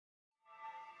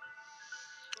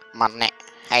My na-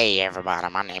 Hey everybody,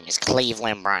 my name is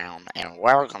Cleveland Brown, and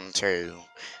welcome to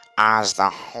Oz the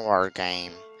Horror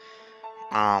Game.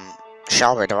 Um,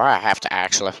 Shelby, do I have to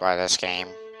actually play this game?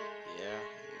 Yeah,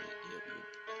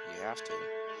 you have to.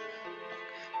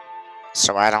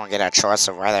 So I don't get a choice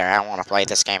of whether I want to play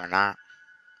this game or not?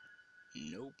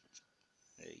 Nope.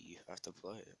 You have to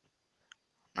play it.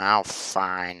 Oh,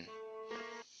 fine.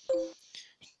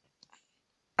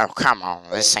 Oh, come on,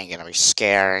 this ain't gonna be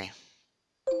scary.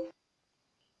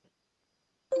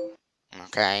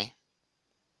 Okay?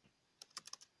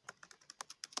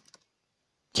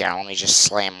 Yeah, let me just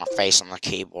slam my face on the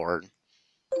keyboard.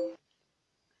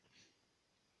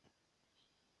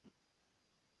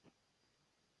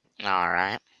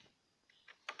 Alright.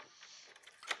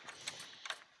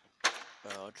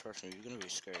 Oh, trust me, you're gonna be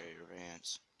scared of your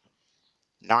pants.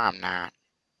 No, I'm not.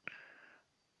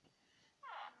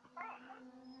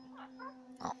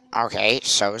 Oh, okay,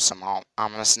 so some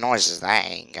ominous noises. That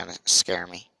ain't gonna scare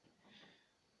me.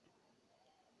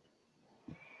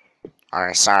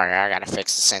 Alright, sorry, I gotta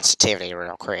fix the sensitivity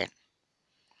real quick.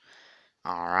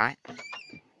 Alright.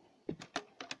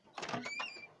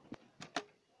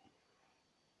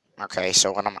 Okay,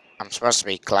 so what I'm supposed to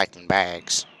be collecting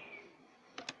bags.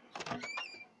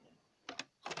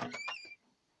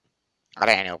 I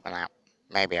didn't open that.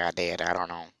 Maybe I did, I don't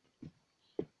know.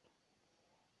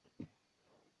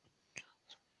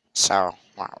 So,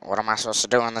 what am I supposed to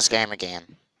do in this game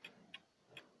again?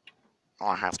 Oh,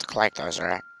 I have to collect those,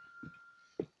 right?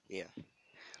 Yeah.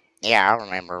 Yeah, I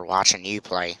remember watching you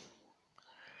play.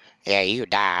 Yeah, you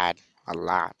died a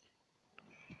lot.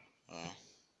 Uh,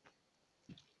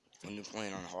 when you're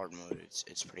playing on hard mode,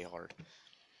 it's pretty hard.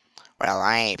 Well,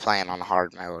 I ain't playing on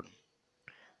hard mode.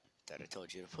 That I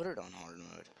told you to put it on hard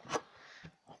mode.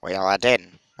 Well, I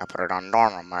didn't. I put it on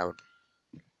normal mode.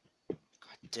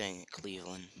 God dang it,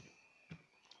 Cleveland.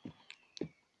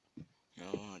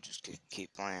 No, I just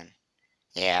keep playing.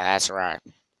 Yeah, that's right.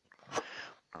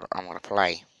 I'm gonna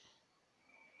play.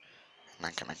 And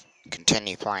I'm gonna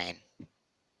continue playing.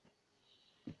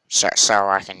 So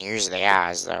I can use the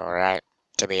eyes, though, right?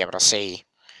 To be able to see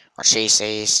what she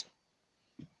sees.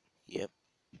 Yep.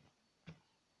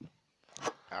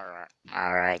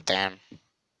 Alright then.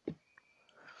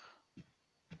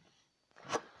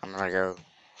 I'm gonna go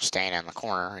stand in the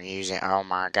corner and use it. Oh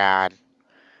my god.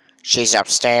 She's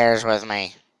upstairs with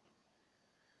me.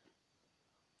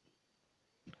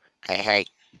 Hey.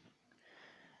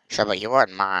 Shelby, you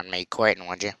wouldn't mind me quitting,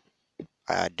 would you?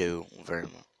 I do very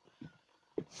much.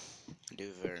 I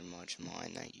do very much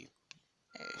mind that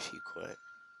if you quit.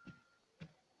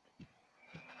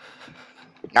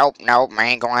 Nope, I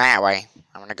ain't going that way.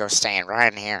 I'm gonna go stand right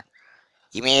in here.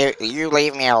 You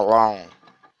leave me alone.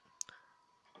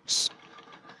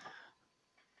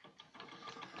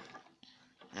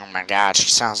 Oh my god, she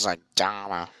sounds like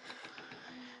Donna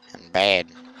in bed.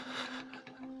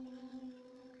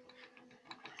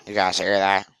 You guys hear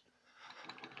that?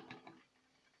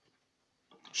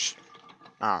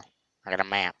 Oh, I got a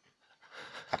map.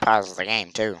 I paused the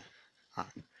game too. Huh.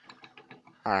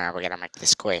 Alright, we gotta make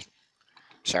this quick.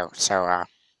 I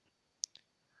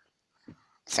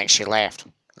think she left.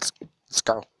 Let's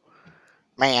go.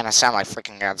 Man, I sound like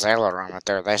freaking Godzilla running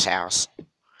through this house.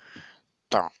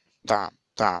 Thump, thump,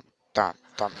 thump, thump,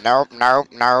 thump. Nope.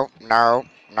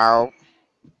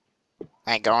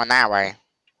 Ain't going that way.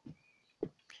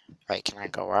 Wait, can I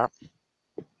go up?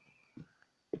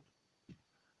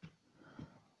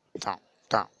 Thump,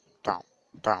 thump, thump,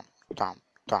 thump, thump,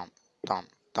 thump, thump,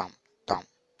 thump, thump.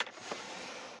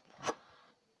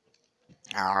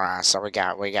 Alright, so we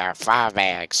got 5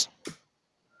 bags.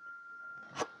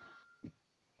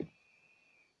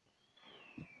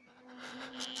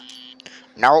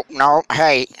 Nope.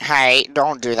 Hey,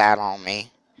 don't do that on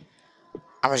me.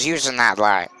 I was using that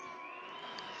light.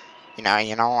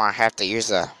 I have to use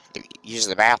the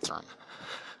bathroom.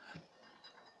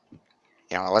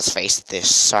 Let's face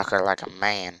this sucker like a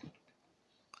man.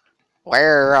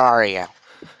 Where are you?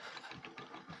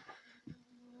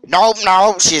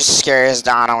 Nope. She's scary as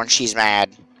Donna when she's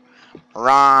mad.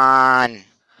 Run.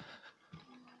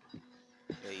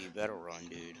 Yeah, you better run,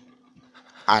 dude.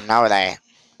 I know that.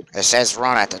 It says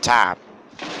run at the top.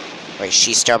 Wait,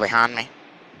 she's still behind me?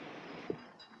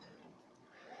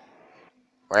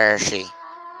 Where is she?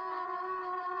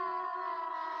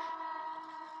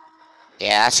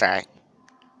 Yeah, that's right.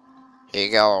 You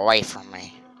go away from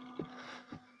me.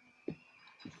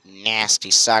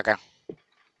 Nasty sucker.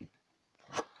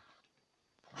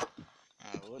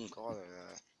 I wouldn't call her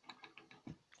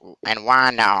that. And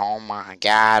why now? Oh my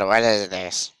god, what is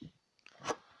this?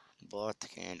 Blow out the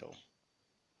candle.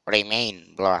 What do you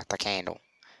mean, blow out the candle?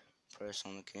 press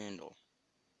on the candle.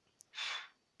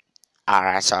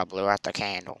 Alright, so I blew out the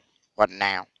candle. What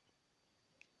now?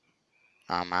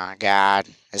 Oh my god.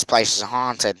 This place is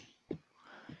haunted.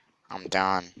 I'm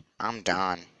done. I'm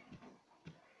done.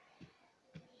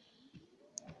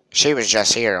 She was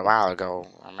just here a while ago,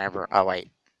 remember? Oh, wait.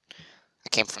 I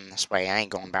came from this way. I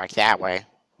ain't going back that way.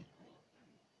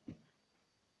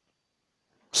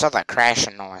 What's all that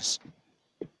crashing noise?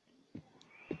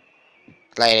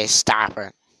 Lady, stop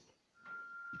it.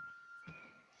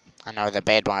 I know the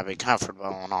bed might be comfortable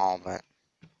and all, but...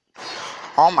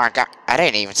 Oh my god, I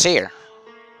didn't even see her.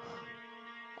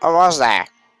 What was that?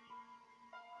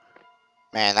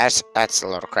 Man, that's a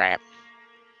little crap.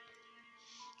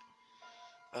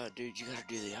 Dude, you gotta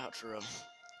do the outro.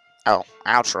 Oh,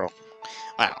 outro.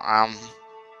 Well,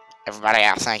 everybody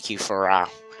out, thank you for,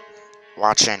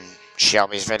 watching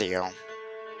Shelby's video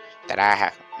that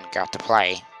I got to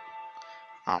play,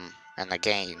 in the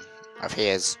game of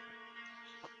his.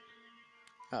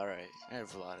 Alright,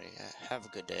 everybody, have a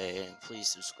good day, and please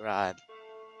subscribe.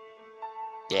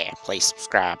 Yeah, please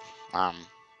subscribe. Have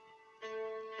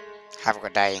a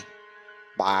good day.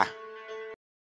 Bye.